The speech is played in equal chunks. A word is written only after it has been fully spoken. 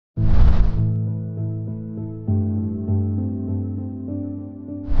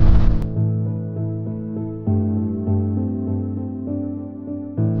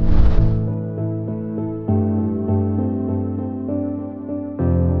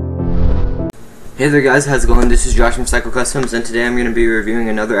Hey there guys, how's it going? This is Josh from Sykoh Customs, and today I'm going to be reviewing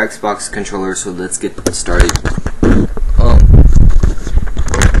another Xbox controller, so let's get started.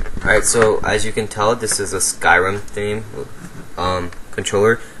 Alright, so as you can tell, this is a Skyrim theme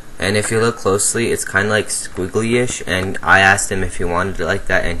controller, and if you look closely, it's kind of like squiggly-ish, and I asked him if he wanted it like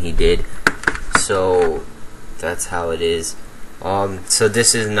that, and he did, so that's how it is. So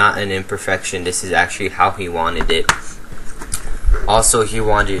this is not an imperfection, this is actually how he wanted it. Also, he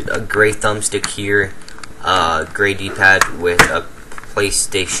wanted a gray thumbstick here, gray D-pad with a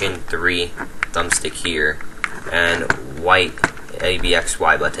PlayStation 3 thumbstick here, and white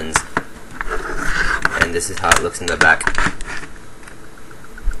ABXY buttons. And this is how it looks in the back.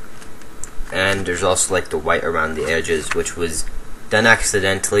 And there's also like the white around the edges, which was done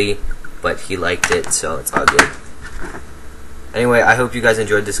accidentally, but he liked it, so it's all good. Anyway, I hope you guys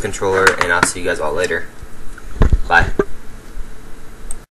enjoyed this controller, and I'll see you guys all later. Bye.